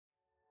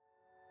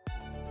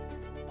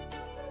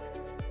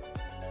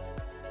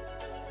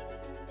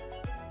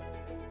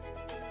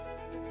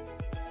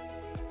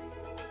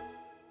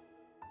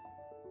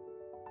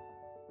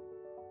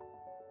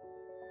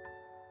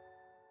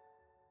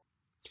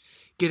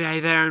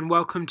G'day there and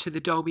welcome to the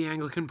Dalby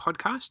Anglican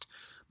Podcast.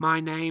 My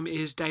name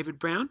is David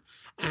Brown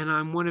and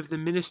I'm one of the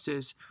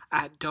ministers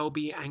at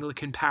Dalby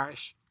Anglican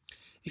Parish.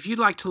 If you'd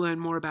like to learn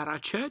more about our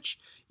church,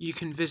 you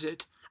can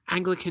visit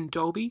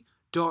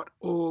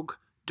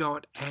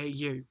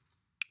anglicandalby.org.au.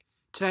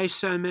 Today's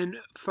sermon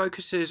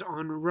focuses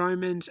on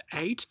Romans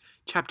 8,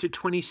 chapter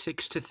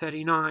 26 to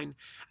 39,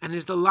 and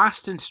is the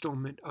last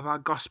installment of our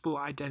Gospel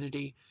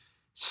Identity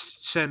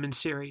sermon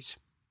series.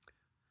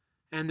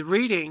 And the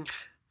reading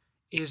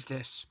is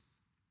this: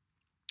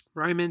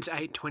 Romans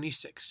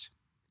 8:26.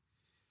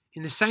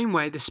 In the same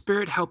way, the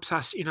Spirit helps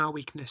us in our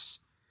weakness.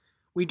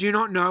 We do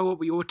not know what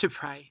we ought to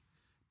pray,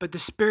 but the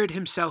Spirit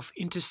himself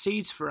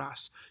intercedes for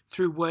us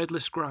through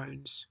wordless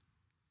groans.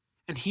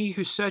 And he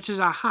who searches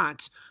our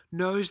hearts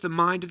knows the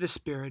mind of the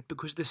Spirit,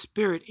 because the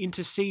Spirit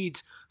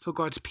intercedes for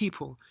God's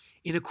people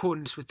in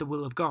accordance with the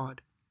will of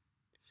God.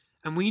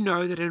 And we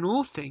know that in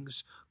all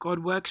things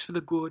God works for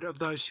the good of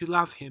those who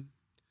love him,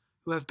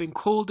 who have been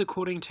called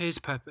according to his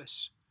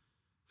purpose.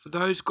 For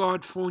those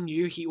God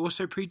foreknew, he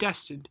also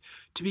predestined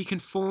to be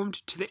conformed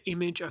to the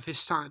image of his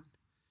Son,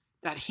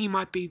 that he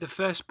might be the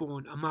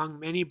firstborn among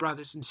many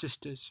brothers and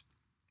sisters.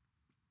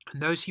 And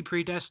those he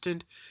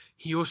predestined,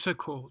 he also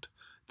called.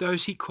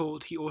 Those he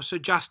called, he also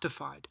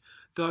justified.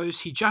 Those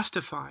he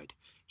justified,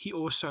 he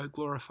also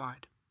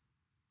glorified.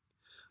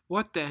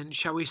 What then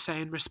shall we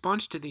say in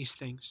response to these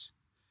things?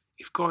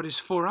 If God is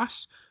for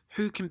us,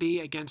 who can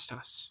be against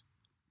us?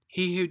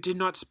 He who did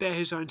not spare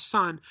his own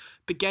Son,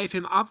 but gave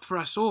him up for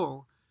us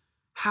all,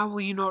 how will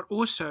he not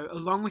also,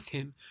 along with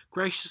him,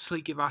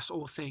 graciously give us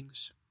all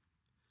things?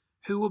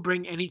 Who will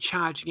bring any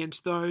charge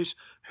against those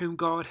whom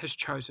God has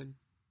chosen?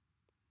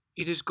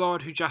 It is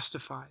God who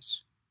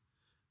justifies.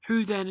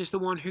 Who then is the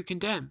one who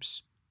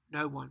condemns?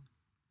 No one.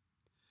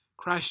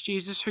 Christ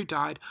Jesus, who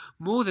died,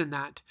 more than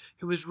that,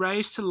 who was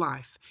raised to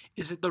life,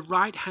 is at the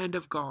right hand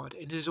of God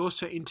and is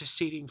also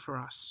interceding for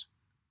us.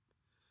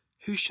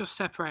 Who shall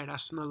separate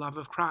us from the love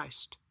of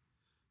Christ?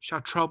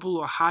 Shall trouble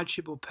or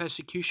hardship or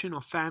persecution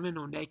or famine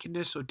or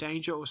nakedness or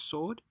danger or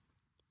sword?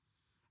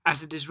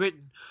 As it is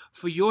written,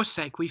 for your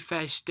sake we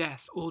face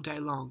death all day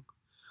long.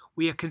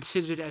 We are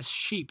considered as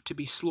sheep to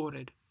be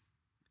slaughtered.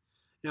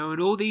 Now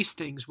in all these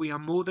things we are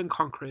more than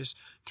conquerors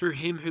through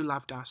him who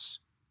loved us.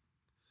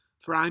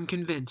 For I am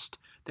convinced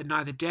that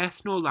neither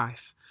death nor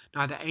life,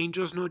 neither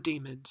angels nor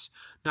demons,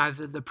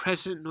 neither the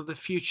present nor the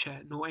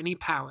future, nor any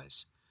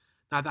powers,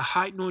 neither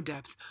height nor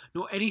depth,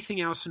 nor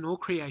anything else in all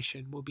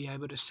creation will be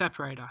able to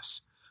separate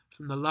us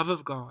from the love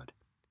of God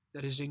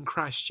that is in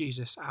Christ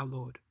Jesus our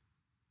Lord.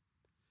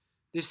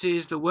 This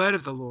is the word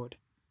of the Lord.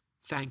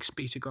 Thanks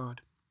be to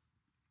God.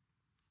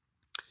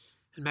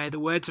 And may the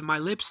words of my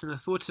lips and the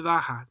thoughts of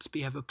our hearts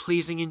be ever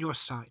pleasing in your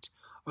sight,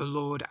 O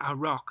Lord, our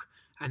rock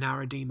and our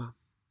Redeemer.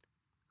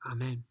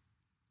 Amen.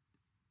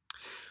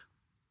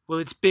 Well,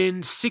 it's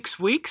been 6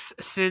 weeks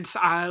since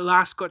I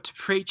last got to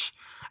preach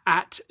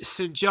at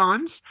St.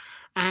 John's,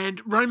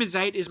 and Romans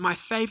 8 is my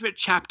favorite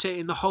chapter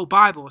in the whole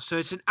Bible, so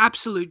it's an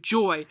absolute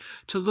joy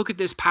to look at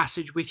this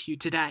passage with you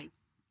today.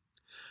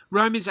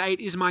 Romans 8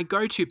 is my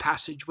go-to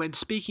passage when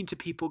speaking to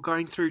people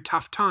going through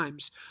tough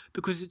times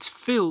because it's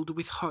filled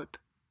with hope.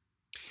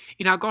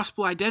 In our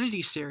Gospel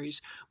Identity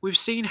series, we've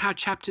seen how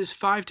chapters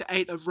 5 to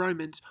 8 of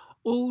Romans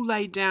all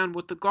lay down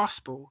what the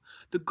gospel,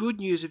 the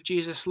good news of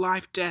Jesus'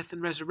 life, death,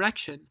 and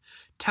resurrection,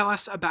 tell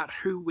us about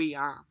who we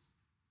are.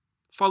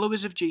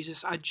 Followers of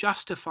Jesus are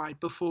justified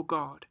before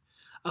God,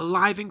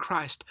 alive in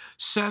Christ,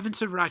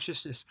 servants of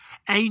righteousness,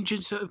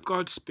 agents of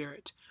God's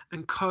Spirit,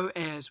 and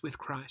co-heirs with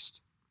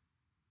Christ.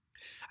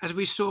 As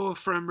we saw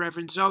from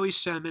Reverend Zoe's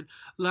sermon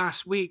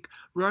last week,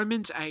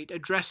 Romans 8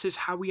 addresses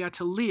how we are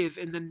to live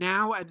in the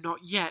now and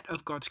not yet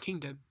of God's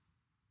kingdom.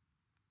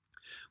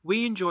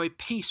 We enjoy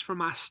peace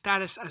from our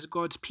status as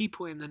God's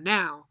people in the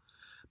now,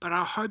 but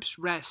our hopes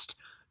rest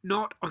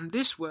not on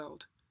this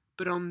world,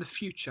 but on the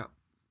future,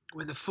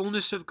 when the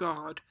fullness of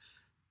God,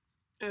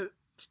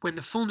 when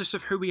the fullness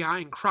of who we are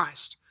in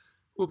Christ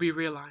will be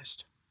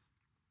realized.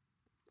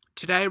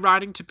 Today,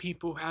 writing to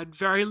people who had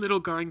very little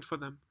going for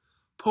them,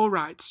 Paul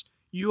writes,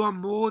 "You are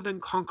more than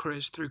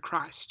conquerors through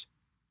Christ."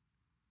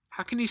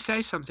 How can he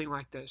say something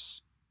like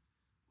this?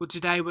 Well,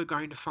 today we're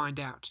going to find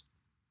out.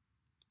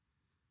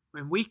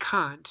 When we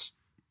can't,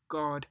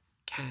 God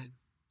can.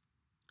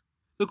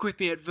 Look with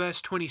me at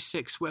verse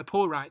 26, where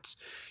Paul writes,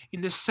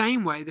 "In the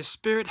same way, the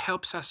Spirit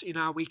helps us in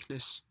our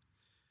weakness.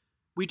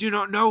 We do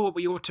not know what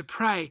we ought to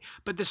pray,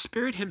 but the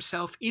Spirit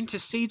himself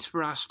intercedes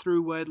for us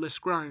through wordless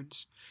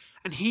groans.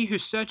 And he who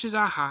searches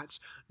our hearts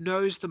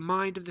knows the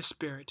mind of the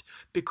Spirit,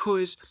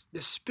 because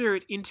the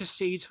Spirit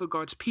intercedes for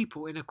God's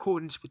people in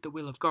accordance with the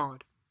will of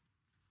God."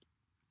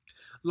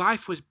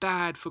 Life was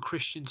bad for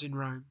Christians in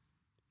Rome.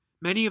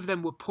 Many of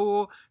them were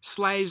poor,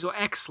 slaves or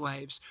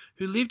ex-slaves,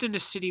 who lived in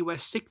a city where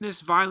sickness,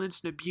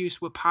 violence, and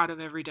abuse were part of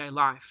everyday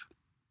life.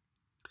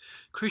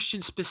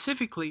 Christians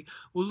specifically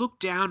were looked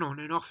down on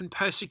and often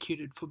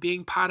persecuted for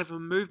being part of a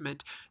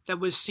movement that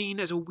was seen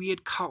as a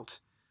weird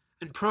cult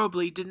and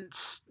probably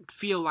didn't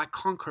feel like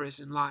conquerors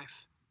in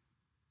life.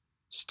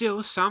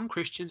 Still, some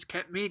Christians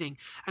kept meeting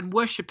and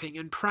worshipping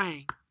and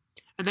praying.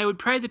 And they would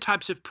pray the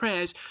types of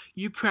prayers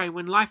you pray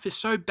when life is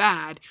so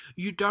bad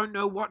you don't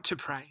know what to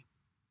pray.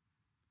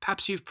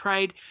 Perhaps you've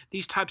prayed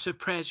these types of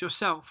prayers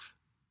yourself.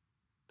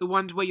 The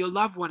ones where your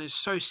loved one is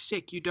so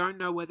sick you don't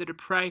know whether to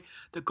pray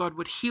that God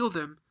would heal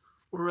them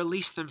or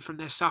release them from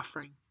their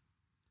suffering.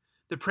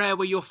 The prayer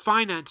where your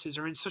finances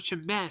are in such a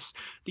mess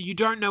that you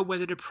don't know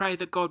whether to pray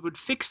that God would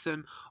fix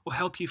them or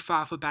help you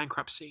file for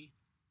bankruptcy.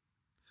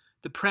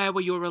 The prayer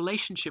where your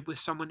relationship with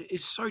someone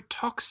is so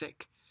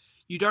toxic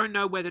you don't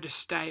know whether to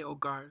stay or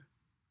go.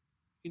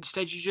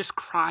 Instead, you just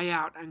cry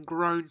out and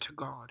groan to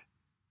God.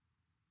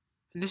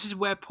 And this is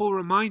where Paul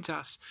reminds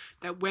us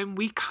that when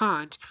we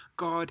can't,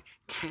 God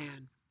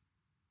can.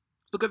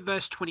 Look at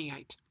verse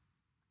 28.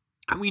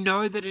 And we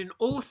know that in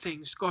all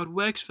things God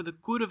works for the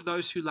good of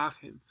those who love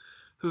him,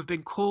 who have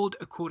been called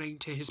according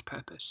to his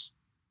purpose.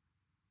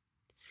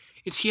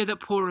 It's here that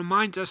Paul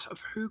reminds us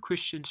of who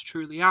Christians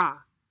truly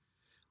are.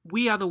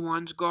 We are the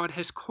ones God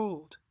has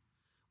called.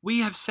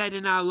 We have said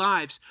in our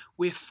lives,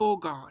 we're for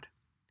God.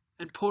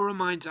 And Paul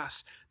reminds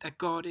us that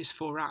God is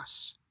for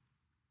us.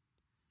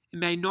 It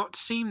may not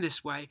seem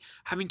this way.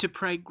 Having to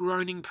pray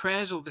groaning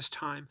prayers all this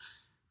time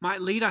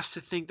might lead us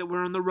to think that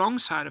we're on the wrong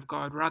side of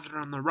God rather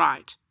than on the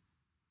right.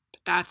 But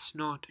that's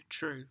not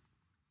true.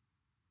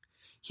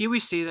 Here we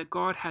see that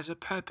God has a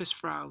purpose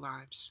for our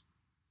lives.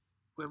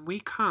 When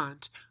we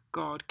can't,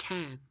 God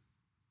can.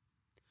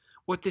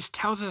 What this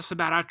tells us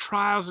about our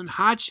trials and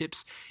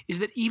hardships is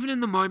that even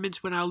in the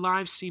moments when our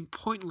lives seem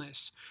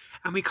pointless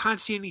and we can't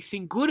see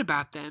anything good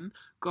about them,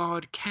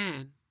 God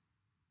can.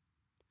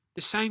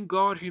 The same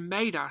God who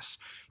made us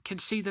can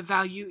see the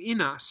value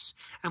in us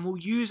and will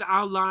use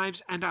our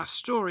lives and our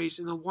stories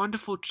in the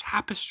wonderful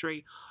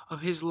tapestry of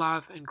his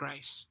love and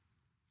grace.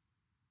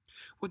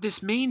 What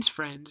this means,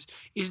 friends,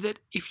 is that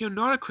if you're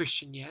not a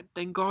Christian yet,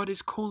 then God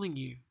is calling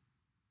you.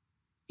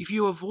 If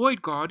you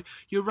avoid God,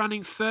 you're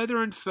running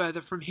further and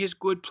further from his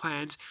good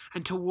plans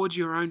and towards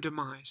your own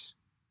demise.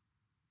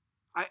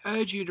 I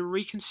urge you to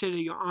reconsider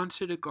your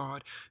answer to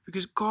God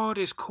because God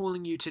is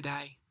calling you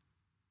today.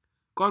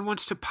 God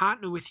wants to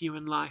partner with you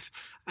in life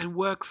and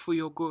work for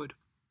your good.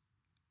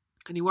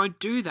 And he won't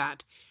do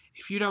that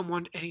if you don't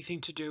want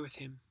anything to do with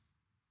him.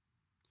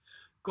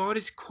 God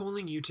is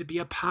calling you to be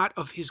a part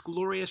of his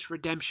glorious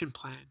redemption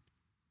plan.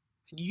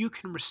 And you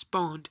can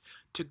respond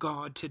to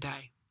God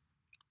today.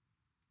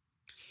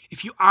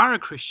 If you are a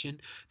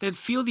Christian, then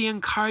feel the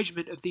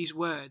encouragement of these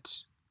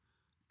words.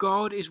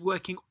 God is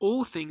working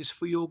all things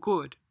for your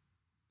good.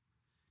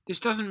 This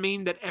doesn't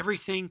mean that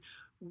everything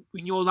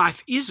in your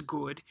life is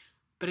good,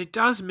 but it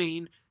does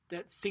mean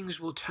that things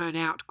will turn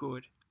out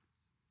good.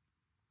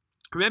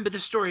 Remember the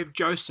story of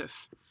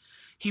Joseph.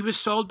 He was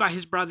sold by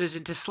his brothers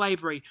into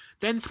slavery,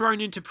 then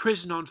thrown into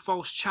prison on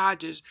false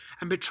charges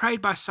and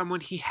betrayed by someone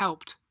he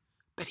helped.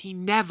 But he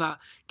never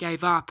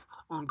gave up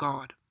on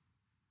God.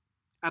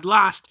 At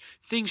last,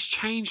 things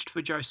changed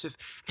for Joseph,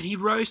 and he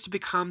rose to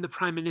become the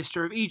Prime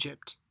Minister of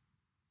Egypt.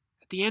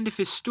 At the end of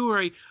his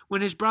story,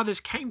 when his brothers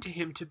came to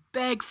him to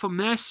beg for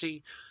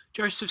mercy,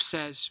 Joseph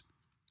says,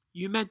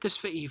 "You meant this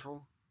for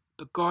evil,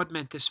 but God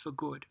meant this for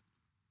good."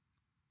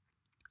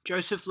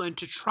 Joseph learned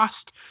to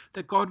trust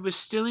that God was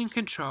still in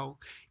control,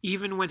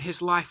 even when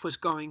his life was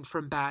going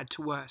from bad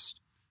to worse.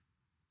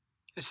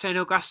 As St.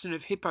 Augustine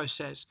of Hippo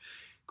says,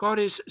 God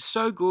is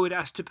so good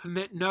as to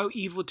permit no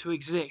evil to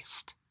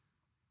exist,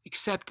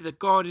 except that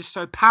God is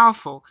so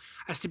powerful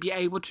as to be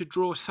able to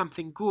draw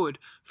something good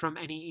from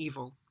any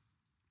evil.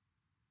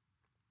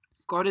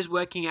 God is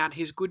working out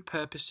his good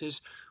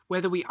purposes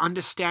whether we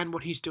understand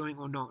what he's doing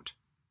or not.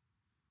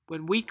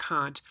 When we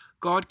can't,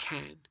 God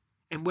can.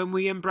 And when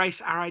we embrace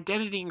our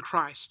identity in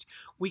Christ,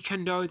 we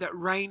can know that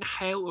rain,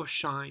 hail, or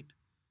shine,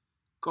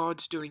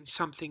 God's doing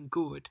something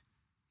good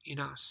in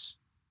us.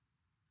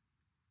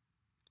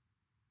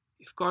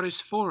 If God is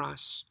for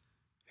us,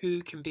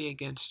 who can be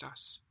against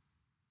us?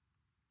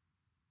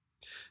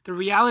 The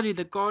reality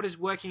that God is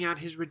working out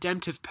his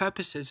redemptive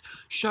purposes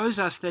shows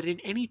us that in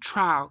any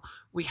trial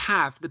we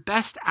have the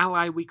best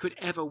ally we could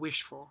ever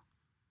wish for.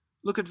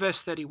 Look at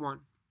verse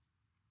 31.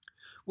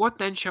 What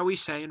then shall we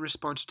say in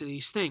response to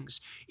these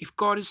things? If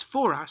God is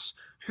for us,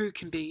 who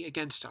can be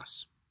against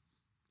us?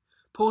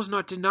 Paul's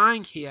not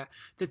denying here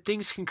that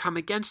things can come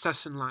against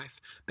us in life,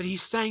 but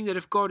he's saying that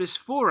if God is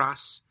for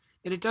us,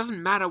 then it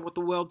doesn't matter what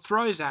the world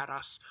throws at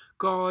us.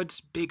 God's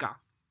bigger.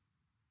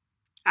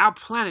 Our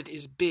planet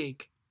is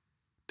big.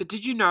 But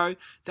did you know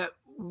that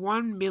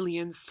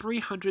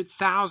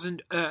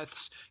 1,300,000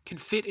 Earths can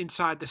fit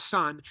inside the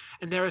sun,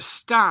 and there are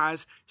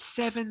stars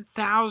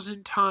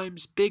 7,000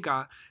 times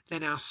bigger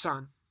than our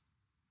sun?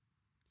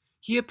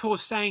 Here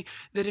Paul's saying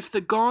that if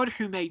the God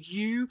who made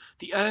you,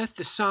 the earth,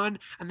 the sun,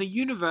 and the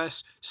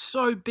universe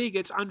so big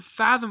it's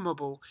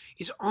unfathomable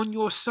is on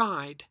your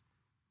side,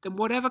 then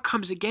whatever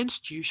comes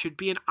against you should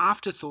be an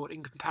afterthought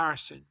in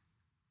comparison.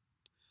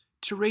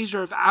 Teresa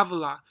of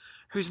Avila,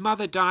 whose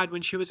mother died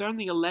when she was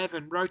only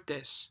 11, wrote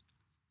this: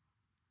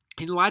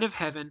 In light of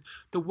heaven,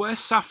 the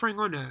worst suffering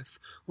on earth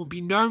will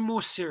be no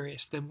more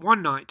serious than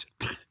one night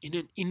in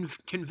an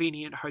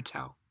inconvenient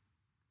hotel.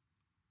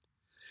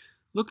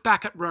 Looking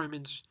back at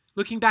Romans,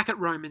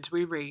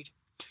 we read,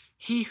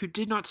 "He who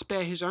did not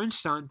spare his own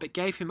son, but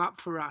gave him up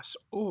for us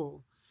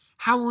all,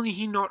 how will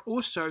he not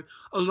also,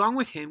 along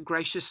with him,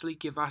 graciously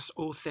give us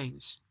all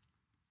things?"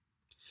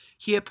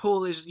 Here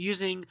Paul is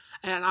using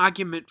an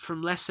argument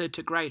from lesser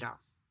to greater.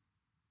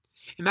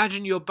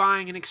 Imagine you're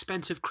buying an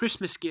expensive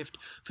Christmas gift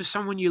for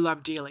someone you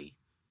love dearly.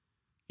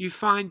 You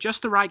find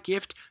just the right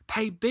gift,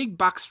 pay big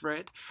bucks for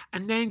it,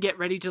 and then get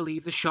ready to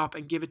leave the shop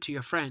and give it to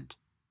your friend.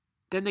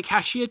 Then the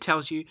cashier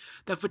tells you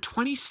that for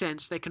 20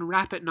 cents they can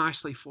wrap it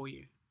nicely for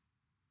you.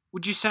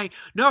 Would you say,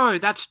 "No,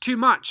 that's too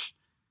much.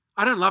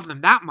 I don't love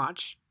them that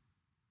much"?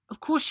 Of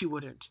course you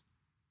wouldn't.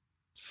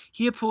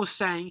 Here Paul's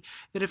saying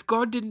that if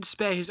God didn't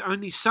spare his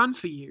only son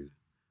for you,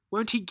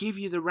 won't he give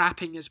you the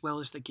wrapping as well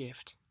as the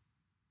gift?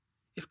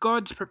 If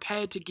God's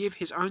prepared to give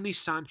his only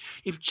son,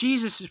 if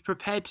Jesus is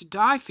prepared to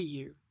die for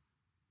you,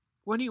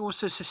 won't he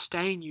also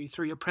sustain you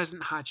through your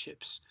present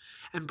hardships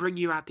and bring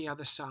you out the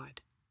other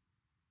side?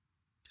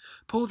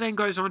 Paul then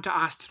goes on to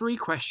ask 3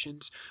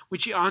 questions,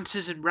 which he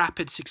answers in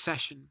rapid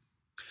succession.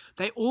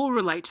 They all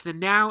relate to the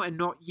now and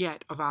not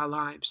yet of our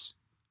lives.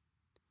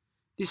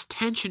 This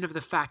tension of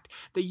the fact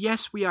that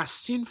yes, we are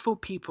sinful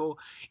people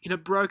in a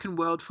broken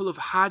world full of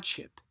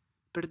hardship,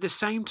 but at the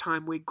same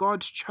time we're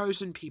God's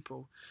chosen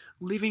people,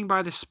 living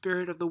by the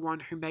Spirit of the one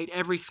who made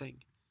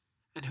everything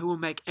and who will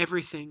make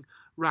everything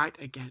right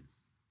again.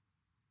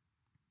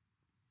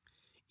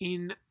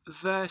 In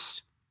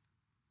verse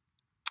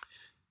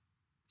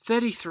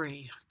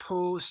 33,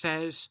 Paul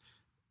says,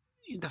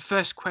 in the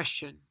first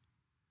question,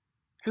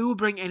 "Who will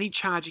bring any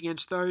charge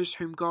against those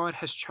whom God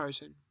has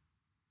chosen?"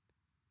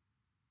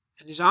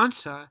 And his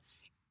answer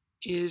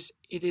is,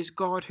 it is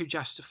God who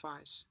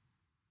justifies.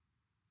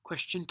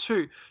 Question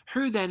 2,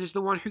 "Who then is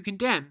the one who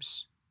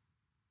condemns?"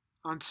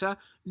 Answer,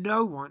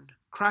 no one.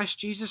 Christ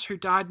Jesus, who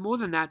died, more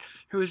than that,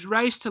 who is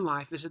raised to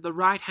life, is at the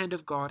right hand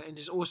of God and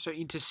is also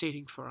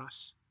interceding for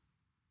us.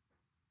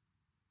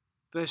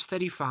 Verse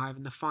 35,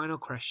 and the final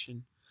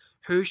question,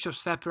 "Who shall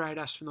separate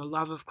us from the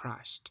love of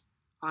Christ?"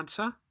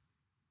 Answer,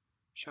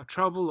 shall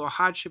trouble or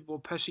hardship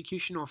or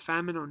persecution or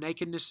famine or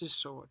nakedness or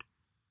sword?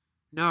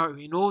 No,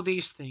 in all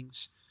these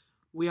things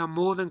we are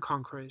more than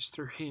conquerors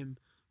through him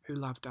who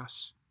loved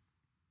us.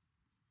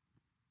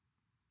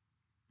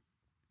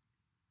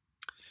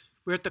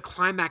 We're at the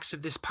climax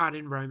of this part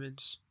in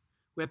Romans,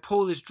 where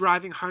Paul is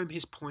driving home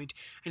his point,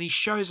 and he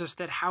shows us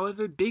that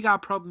however big our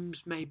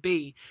problems may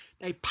be,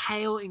 they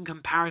pale in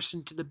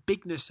comparison to the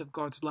bigness of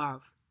God's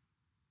love.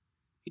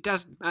 It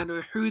doesn't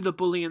matter who the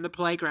bully in the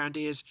playground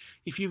is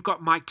if you've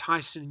got Mike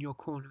Tyson in your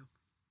corner.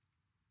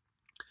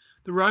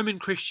 The Roman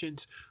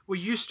Christians were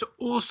used to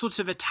all sorts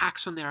of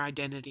attacks on their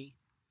identity.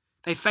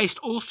 They faced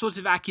all sorts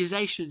of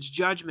accusations,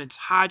 judgments,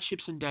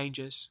 hardships, and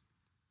dangers.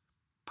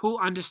 Paul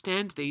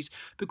understands these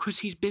because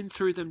he's been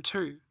through them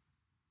too.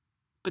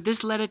 But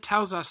this letter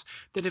tells us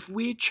that if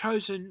we've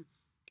chosen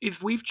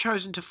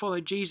to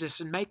follow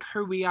Jesus and make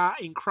who we are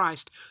in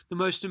Christ the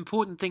most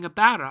important thing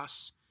about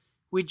us,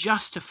 we're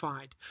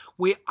justified,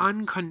 we're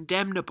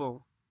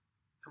uncondemnable,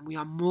 and we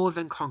are more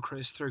than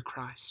conquerors through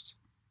Christ.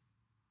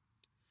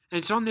 And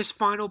it's on this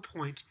final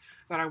point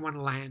that I want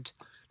to land.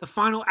 The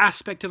final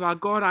aspect of our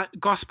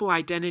gospel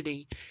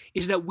identity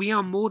is that we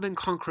are more than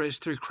conquerors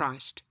through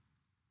Christ.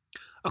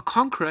 A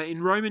conqueror,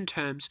 in Roman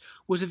terms,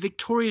 was a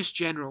victorious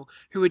general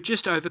who had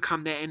just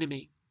overcome their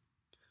enemy.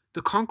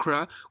 The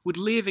conqueror would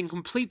live in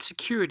complete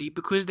security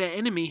because their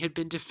enemy had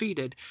been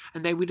defeated,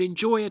 and they would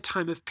enjoy a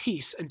time of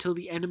peace until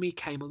the enemy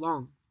came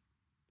along.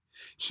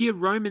 Here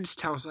Romans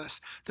tells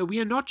us that we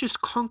are not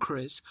just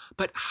conquerors,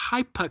 but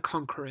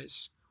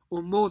hyper-conquerors,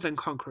 or more than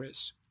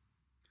conquerors.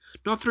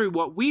 Not through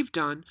what we've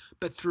done,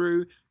 but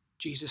through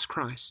Jesus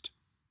Christ.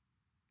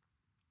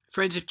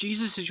 Friends, if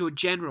Jesus is your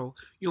general,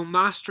 your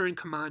master and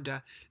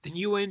commander, then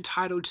you are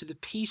entitled to the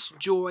peace,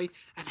 joy,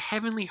 and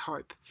heavenly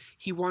hope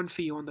he won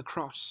for you on the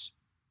cross.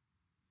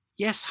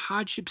 Yes,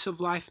 hardships of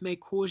life may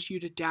cause you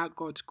to doubt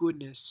God's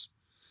goodness,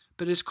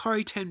 but as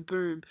Corrie ten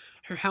Boom,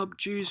 who helped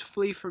Jews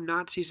flee from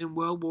Nazis in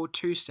World War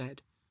II,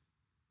 said,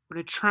 when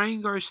a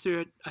train goes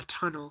through a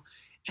tunnel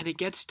and it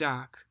gets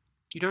dark,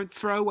 you don't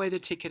throw away the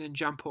ticket and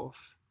jump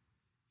off.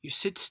 You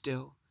sit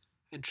still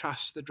and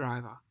trust the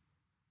driver.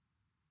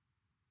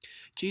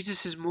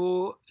 Jesus is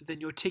more than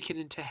your ticket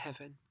into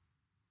heaven.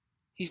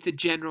 He's the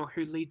general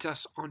who leads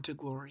us on to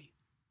glory.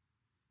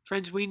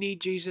 Friends, we need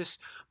Jesus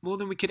more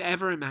than we could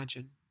ever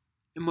imagine.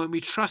 And when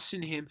we trust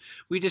in him,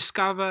 we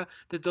discover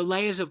that the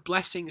layers of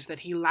blessings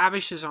that he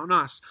lavishes on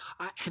us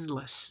are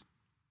endless.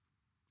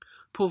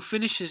 Paul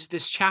finishes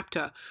this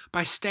chapter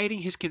by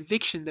stating his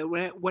conviction that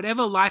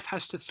whatever life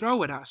has to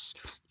throw at us,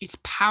 it's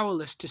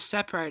powerless to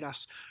separate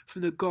us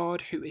from the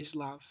God who is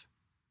love.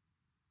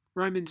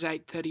 Romans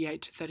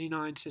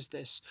 8:38-39 says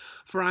this,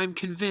 "For I am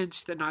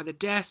convinced that neither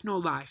death nor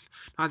life,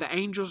 neither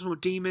angels nor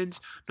demons,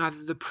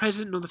 neither the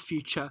present nor the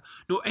future,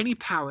 nor any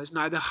powers,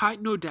 neither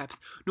height nor depth,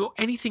 nor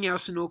anything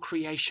else in all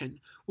creation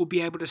will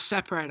be able to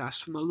separate us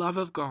from the love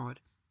of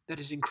God that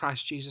is in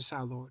Christ Jesus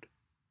our Lord."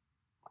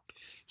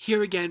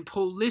 Here again,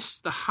 Paul lists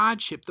the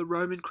hardship the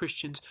Roman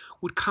Christians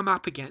would come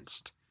up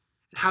against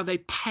and how they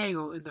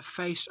pale in the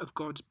face of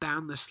God's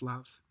boundless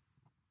love.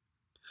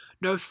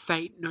 No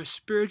fate, no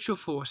spiritual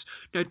force,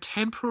 no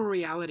temporal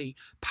reality,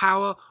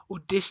 power, or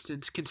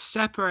distance can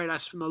separate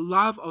us from the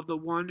love of the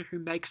one who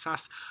makes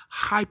us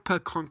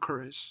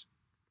hyper-conquerors.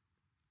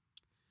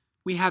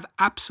 We have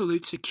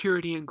absolute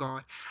security in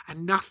God,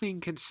 and nothing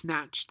can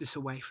snatch this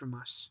away from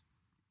us.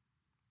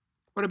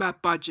 What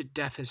about budget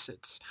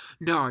deficits?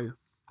 No.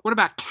 What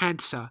about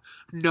cancer?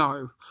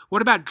 No.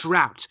 What about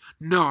drought?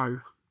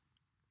 No.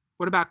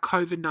 What about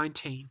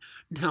COVID-19?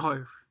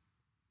 No.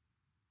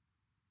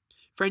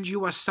 Friends,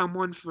 you are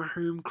someone for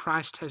whom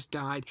Christ has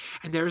died,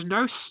 and there is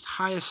no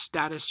higher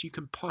status you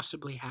can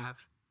possibly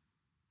have.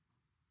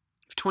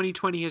 If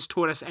 2020 has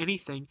taught us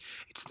anything,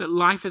 it's that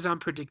life is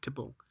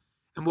unpredictable,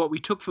 and what we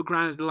took for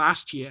granted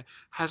last year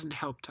hasn't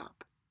helped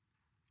up.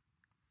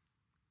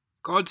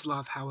 God's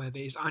love, however,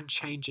 is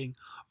unchanging,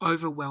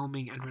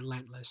 overwhelming, and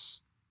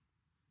relentless.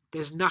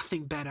 There's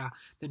nothing better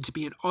than to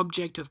be an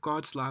object of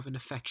God's love and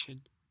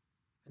affection,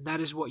 and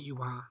that is what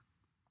you are.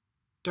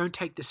 Don't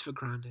take this for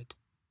granted.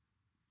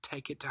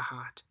 Take it to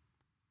heart.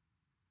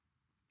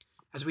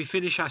 As we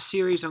finish our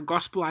series on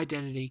gospel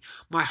identity,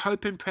 my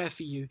hope and prayer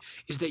for you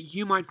is that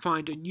you might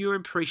find a new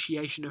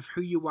appreciation of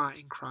who you are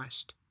in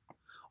Christ.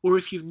 Or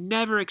if you've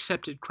never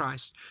accepted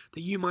Christ,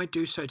 that you might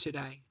do so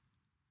today.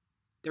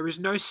 There is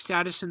no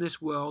status in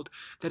this world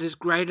that is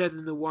greater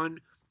than the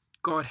one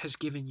God has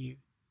given you.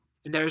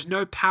 And there is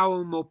no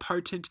power more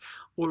potent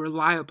or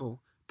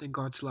reliable than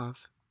God's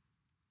love.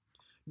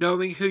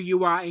 Knowing who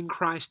you are in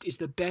Christ is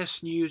the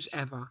best news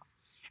ever,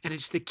 and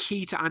it's the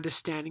key to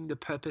understanding the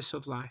purpose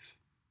of life.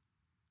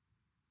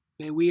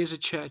 May we as a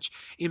church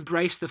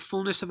embrace the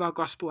fullness of our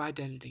gospel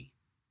identity,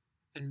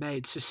 and may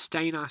it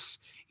sustain us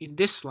in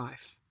this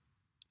life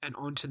and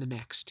on to the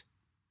next.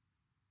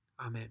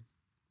 Amen.